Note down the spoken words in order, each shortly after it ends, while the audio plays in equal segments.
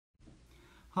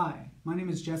Hi, my name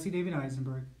is Jesse David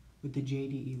Eisenberg with the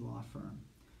JDE Law Firm.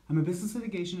 I'm a business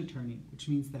litigation attorney, which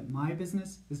means that my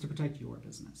business is to protect your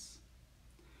business.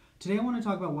 Today I want to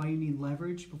talk about why you need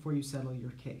leverage before you settle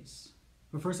your case.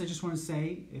 But first I just want to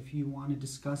say, if you want to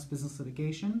discuss business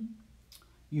litigation,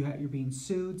 you're being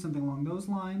sued, something along those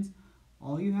lines,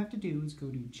 all you have to do is go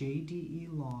to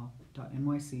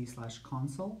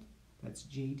jdelaw.nyc/consult. That's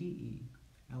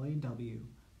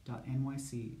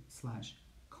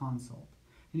jdelaw.nyc/consult.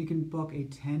 And you can book a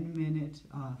 10-minute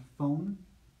phone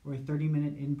or a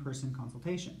 30-minute in-person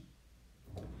consultation.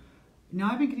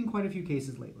 Now, I've been getting quite a few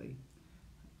cases lately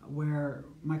where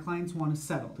my clients want to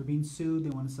settle. They're being sued,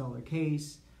 they want to settle their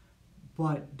case,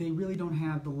 but they really don't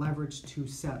have the leverage to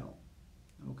settle,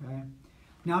 okay?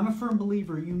 Now, I'm a firm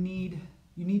believer you need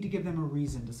to give them a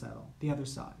reason to settle, the other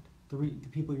side, the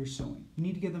people you're suing. You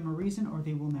need to give them a reason or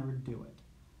they will never do it,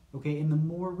 okay? And the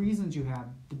more reasons you have,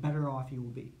 the better off you will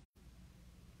be.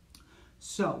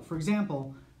 So, for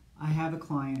example, I have a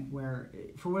client where,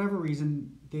 for whatever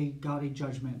reason, they got a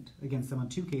judgment against them on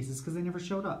 2 cases because they never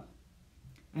showed up.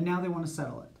 And now they want to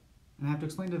settle it. And I have to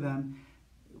explain to them,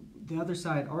 the other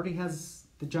side already has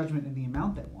the judgment in the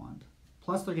amount they want,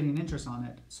 plus they're getting interest on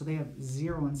it, so they have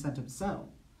 0 incentive to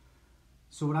settle.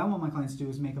 So what I want my clients to do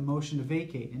is make a motion to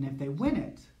vacate, and if they win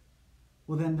it,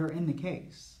 well then they're in the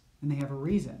case, and they have a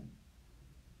reason.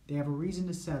 They have a reason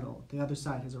to settle. The other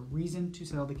side has a reason to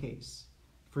settle the case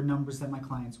for numbers that my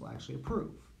clients will actually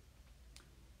approve.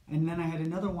 And then I had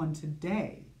another one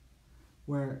today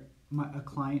where a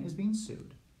client is being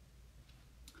sued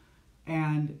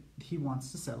and he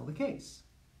wants to settle the case.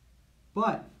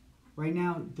 But right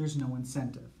now there's no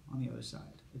incentive on the other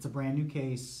side. It's a brand new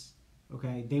case,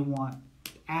 okay? They want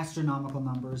astronomical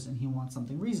numbers and he wants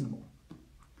something reasonable.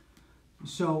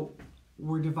 So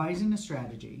we're devising a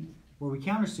strategy where we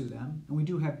countersue them, and we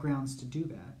do have grounds to do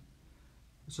that.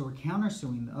 So we're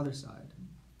countersuing the other side.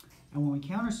 And when we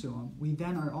countersue them, we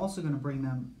then are also going to bring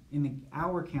them in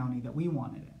our county that we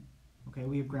want it in. Okay,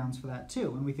 we have grounds for that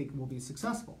too, and we think we'll be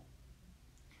successful.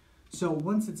 So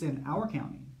once it's in our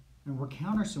county, and we're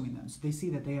countersuing them, so they see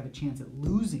that they have a chance at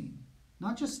losing,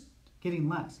 not just getting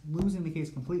less, losing the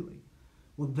case completely,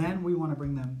 well then we want to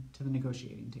bring them to the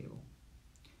negotiating table.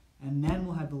 And then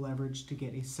we'll have the leverage to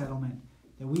get a settlement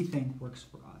that we think works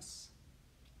for us.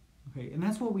 Okay, and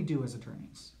that's what we do as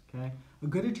attorneys, okay? A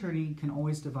good attorney can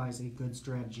always devise a good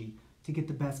strategy to get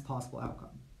the best possible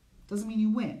outcome. Doesn't mean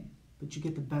you win, but you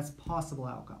get the best possible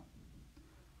outcome.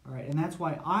 All right, and that's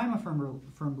why I'm a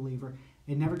firm believer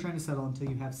in never trying to settle until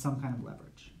you have some kind of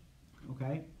leverage,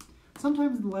 okay?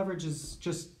 Sometimes the leverage is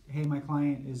just, hey, my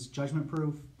client is judgment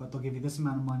proof, but they'll give you this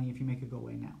amount of money if you make it go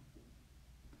away now.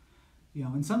 You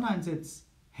know, and sometimes it's,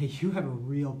 hey, you have a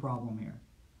real problem here.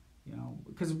 You know,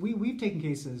 because we've taken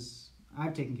cases,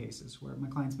 I've taken cases where my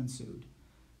client's been sued.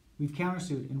 We've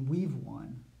countersued and we've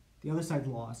won. The other side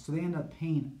lost, so they end up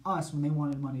paying us when they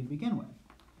wanted money to begin with.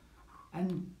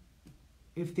 And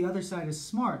if the other side is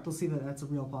smart, they'll see that that's a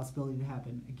real possibility to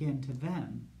happen again to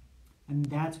them. And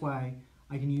that's why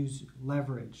I can use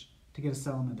leverage to get a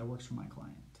settlement that works for my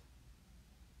client.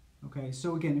 Okay,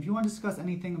 so again, if you want to discuss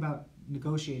anything about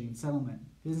negotiating, settlement,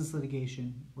 business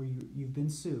litigation, where you've been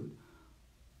sued,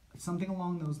 something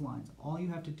along those lines, all you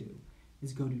have to do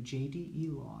is go to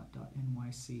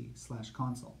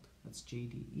jdelaw.nyc/consult. That's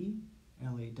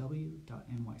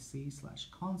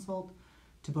jdelaw.nyc/consult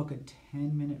to book a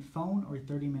 10-minute phone or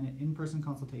 30-minute in-person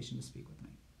consultation to speak with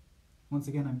me. Once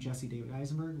again, I'm Jesse David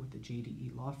Eisenberg with the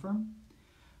JDE Law Firm.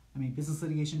 I'm a business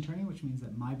litigation attorney, which means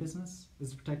that my business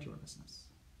is to protect your business.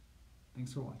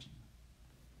 Thanks for watching.